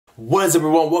What is up,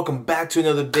 everyone? Welcome back to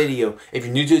another video. If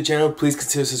you're new to the channel, please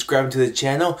consider subscribing to the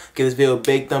channel. Give this video a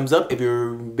big thumbs up if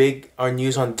you're big on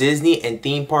news on Disney and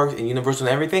theme parks and Universal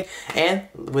and everything. And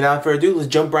without further ado, let's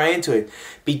jump right into it.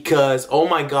 Because, oh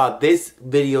my god, this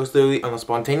video is literally on a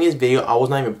spontaneous video. I was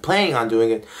not even planning on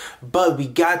doing it. But we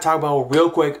gotta talk about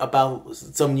real quick about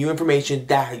some new information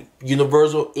that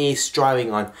Universal is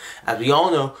striving on. As we all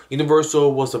know,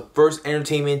 Universal was the first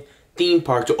entertainment theme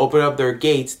park to open up their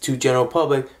gates to general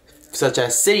public, such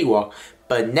as City Walk.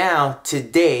 But now,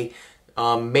 today,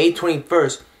 May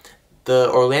 21st, the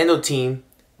Orlando team,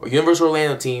 or Universal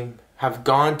Orlando team, have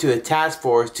gone to a task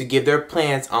force to give their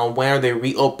plans on when are they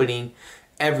reopening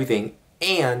everything.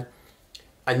 And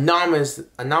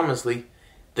anonymously,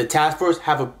 the task force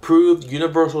have approved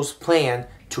Universal's plan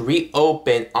to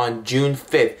reopen on June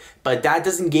 5th. But that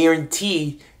doesn't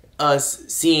guarantee us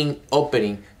seeing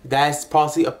opening. That's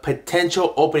possibly a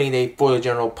potential opening date for the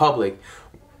general public.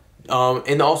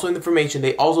 And also in the information,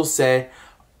 they also said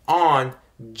on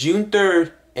June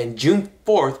 3rd and June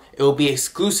 4th, it will be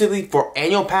exclusively for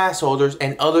annual pass holders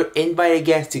and other invited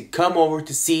guests to come over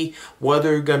to see what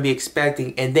they're going to be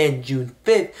expecting. And then June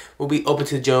 5th will be open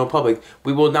to the general public.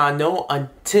 We will not know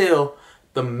until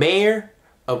the mayor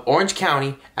of Orange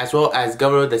County, as well as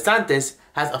Governor DeSantis,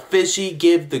 has officially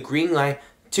given the green light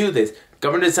to this.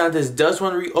 Governor DeSantis does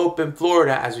want to reopen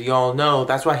Florida, as we all know.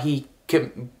 That's why he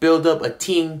can build up a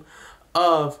team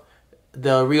of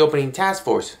the reopening task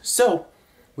force. So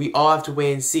we all have to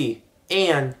wait and see.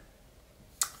 And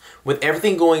with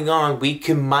everything going on, we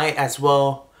might as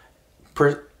well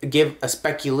give a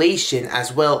speculation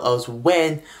as well as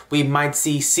when we might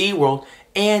see SeaWorld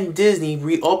and Disney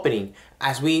reopening.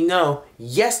 As we know,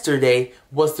 yesterday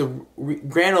was the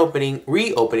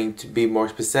reopening to be more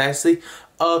precisely,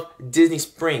 of Disney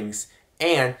Springs.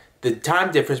 And the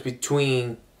time difference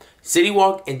between City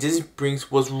Walk and Disney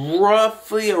Springs was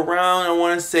roughly around, I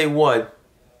want to say, what?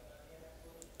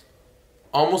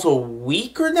 Almost a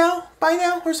week or by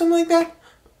now, or something like that.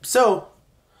 So,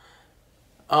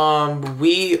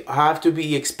 we have to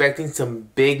be expecting some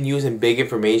big news and big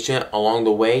information along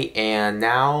the way. And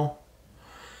now,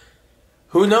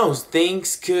 who knows?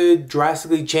 Things could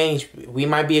drastically change. We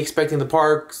might be expecting the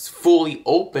parks fully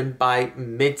open by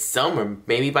midsummer,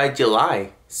 maybe by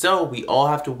July. So, we all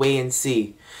have to wait and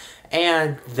see.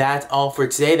 And that's all for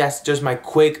today. That's just my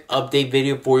quick update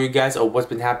video for you guys of what's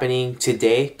been happening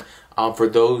today. For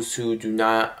those who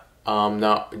are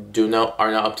not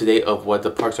up to date of what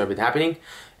the parks have been happening.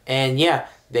 And yeah,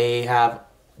 they have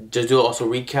just do also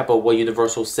recap of what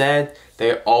Universal said.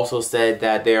 They also said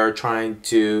that they are trying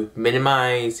to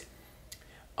minimize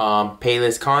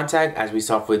payless contact, as we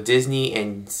saw with Disney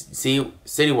and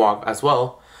City Walk as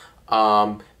well.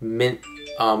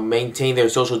 Maintain their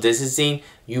social distancing.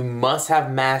 You must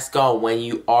have masks on when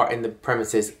you are in the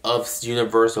premises of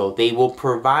Universal. They will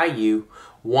provide you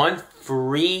one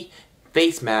free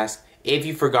face mask if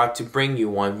you forgot to bring you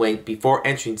one before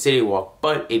entering City Walk.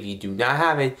 But if you do not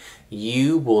have it,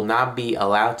 you will not be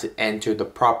allowed to enter the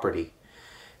property.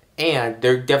 And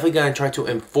they're definitely going to try to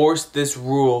enforce this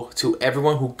rule to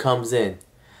everyone who comes in.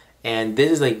 And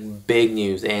this is like big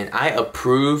news. And I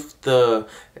approve the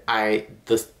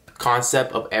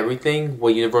concept of everything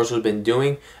what Universal has been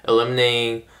doing,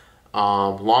 eliminating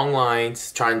long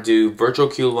lines, trying to do virtual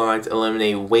queue lines,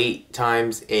 eliminate wait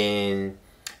times in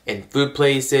food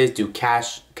places, do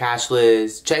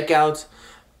cashless checkouts.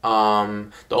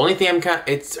 The only thing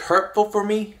it's hurtful for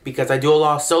me, because I do a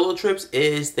lot of solo trips,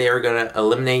 is they are gonna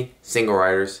eliminate single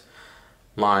riders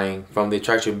line from the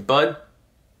attraction. But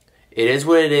it is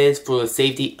what it is for the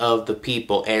safety of the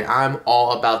people, and I'm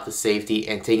all about the safety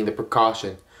and taking the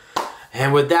precaution.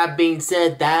 And with that being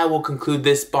said, that will conclude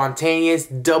this spontaneous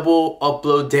double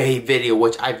upload day video,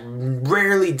 which I've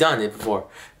rarely done it before.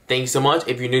 Thanks so much.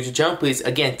 If you're new to the channel, please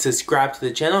again subscribe to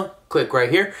the channel. Click right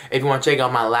here. If you want to check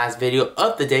out my last video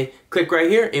of the day, click right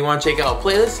here. If you want to check out a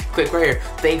playlist, click right here.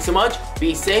 Thanks so much.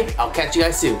 Be safe. I'll catch you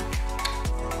guys soon.